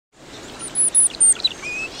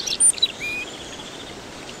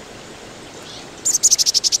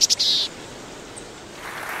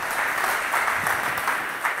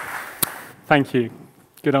Thank you.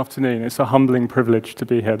 Good afternoon. It's a humbling privilege to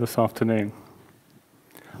be here this afternoon.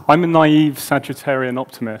 I'm a naive Sagittarian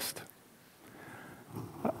optimist,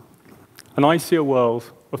 and I see a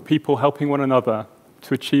world of people helping one another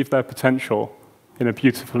to achieve their potential in a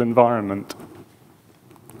beautiful environment.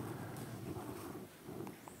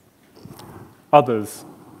 Others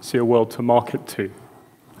see a world to market to,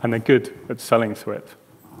 and they're good at selling to it.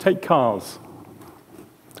 Take cars.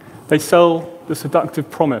 They sell the seductive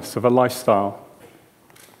promise of a lifestyle.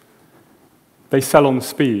 They sell on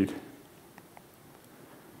speed.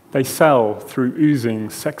 They sell through oozing,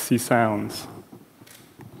 sexy sounds.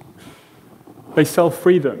 They sell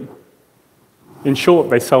freedom. In short,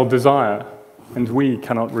 they sell desire, and we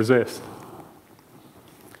cannot resist.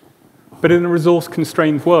 But in a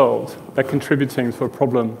resource-constrained world, they're contributing to a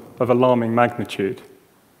problem of alarming magnitude.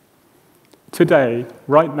 Today,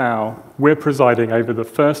 right now, we're presiding over the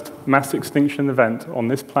first mass extinction event on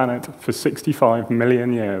this planet for 65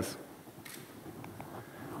 million years.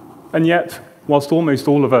 And yet, whilst almost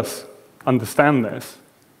all of us understand this,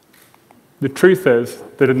 the truth is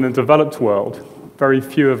that in the developed world, very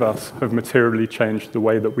few of us have materially changed the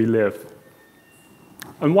way that we live.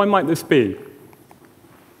 And why might this be?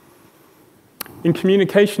 In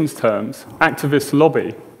communications terms, activists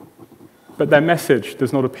lobby, but their message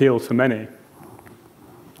does not appeal to many.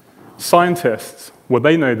 Scientists, well,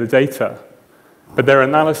 they know the data, but their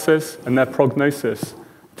analysis and their prognosis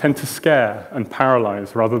tend to scare and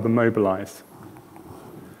paralyze rather than mobilize.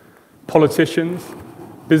 Politicians,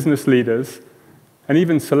 business leaders, and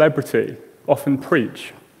even celebrity often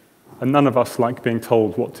preach, and none of us like being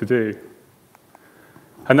told what to do.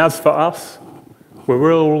 And as for us,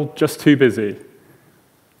 we're all just too busy,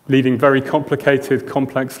 leading very complicated,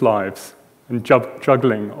 complex lives and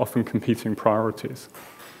juggling often competing priorities.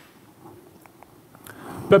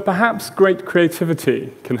 But perhaps great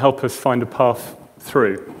creativity can help us find a path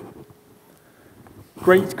through.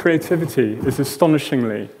 Great creativity is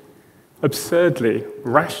astonishingly, absurdly,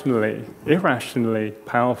 rationally, irrationally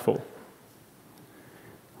powerful.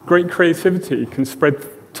 Great creativity can spread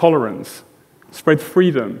tolerance, spread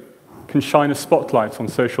freedom, can shine a spotlight on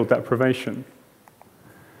social deprivation.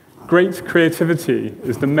 Great creativity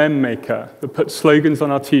is the meme maker that puts slogans on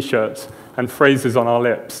our t-shirts and phrases on our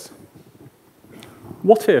lips.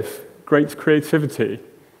 What if great creativity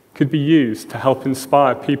could be used to help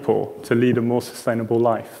inspire people to lead a more sustainable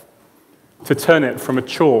life, to turn it from a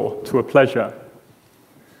chore to a pleasure,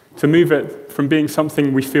 to move it from being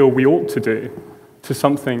something we feel we ought to do to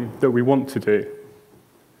something that we want to do,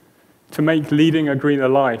 to make leading a greener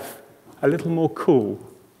life a little more cool,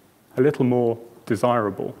 a little more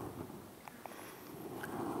desirable?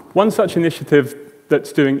 One such initiative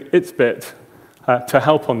that's doing its bit to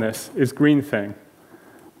help on this is Green Thing,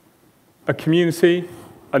 a community,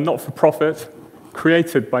 a not-for-profit,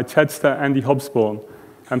 created by TEDster Andy Hobsbawm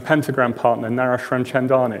and Pentagram partner Naresh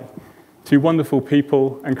Ramchandani, two wonderful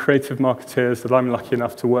people and creative marketeers that I'm lucky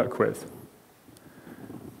enough to work with.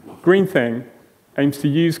 Green Thing aims to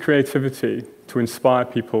use creativity to inspire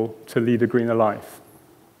people to lead a greener life.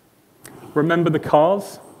 Remember the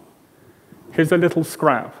cars? Here's a little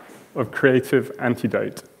scrap of creative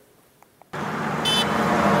antidote.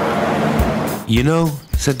 You know,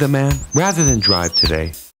 said the man, rather than drive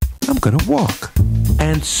today, I'm gonna walk.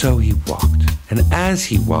 And so he walked. And as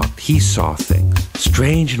he walked, he saw things,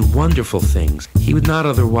 strange and wonderful things he would not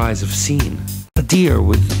otherwise have seen. A deer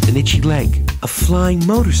with an itchy leg, a flying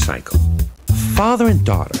motorcycle, a father and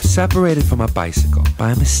daughter separated from a bicycle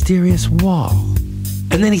by a mysterious wall.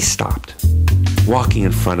 And then he stopped. Walking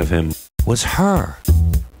in front of him was her.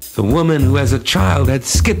 The woman who as a child had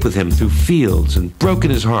skipped with him through fields and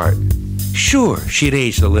broken his heart. Sure, she'd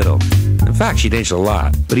aged a little. In fact, she'd aged a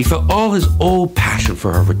lot. But he felt all his old passion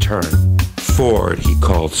for her return. Ford, he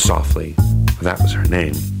called softly, for that was her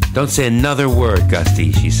name. Don't say another word,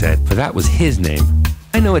 Gusty, she said, for that was his name.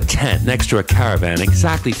 I know a tent next to a caravan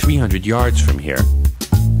exactly 300 yards from here.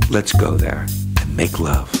 Let's go there and make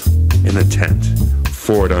love. In the tent,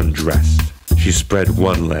 Ford undressed. She spread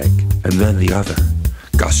one leg and then the other.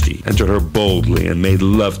 Gusty entered her boldly and made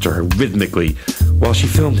love to her rhythmically while she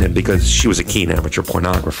filmed him because she was a keen amateur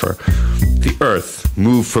pornographer. The earth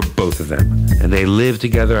moved for both of them, and they lived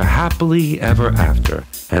together happily ever after,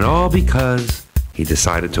 and all because he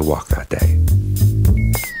decided to walk that day.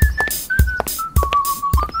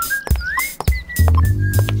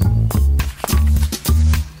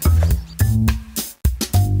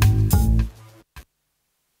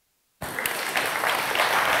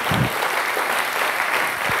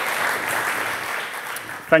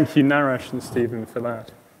 Thank you, Naresh and Stephen, for that.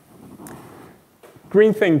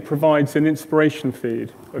 Green Thing provides an inspiration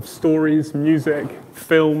feed of stories, music,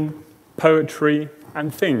 film, poetry,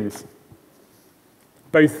 and things,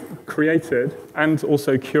 both created and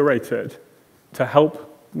also curated to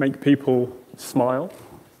help make people smile,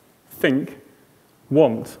 think,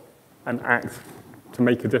 want, and act to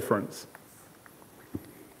make a difference.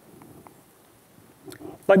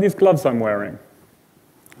 Like these gloves I'm wearing,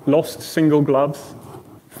 lost single gloves,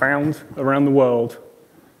 found around the world,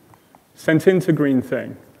 sent into Green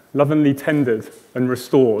Thing, lovingly tended and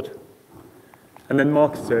restored, and then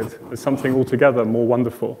marketed as something altogether more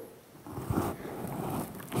wonderful.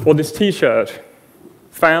 Or this t-shirt,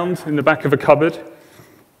 found in the back of a cupboard,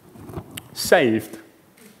 saved,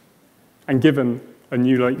 and given a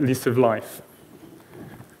new lease of life.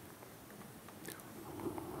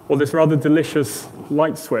 Or this rather delicious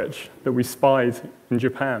light switch that we spied in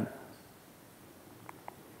Japan.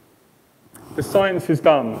 The science is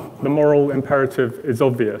done, the moral imperative is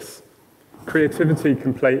obvious. Creativity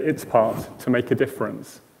can play its part to make a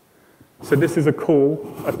difference. So this is a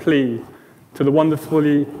call, a plea, to the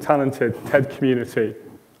wonderfully talented TED community.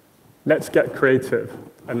 Let's get creative,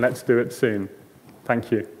 and let's do it soon.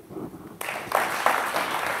 Thank you.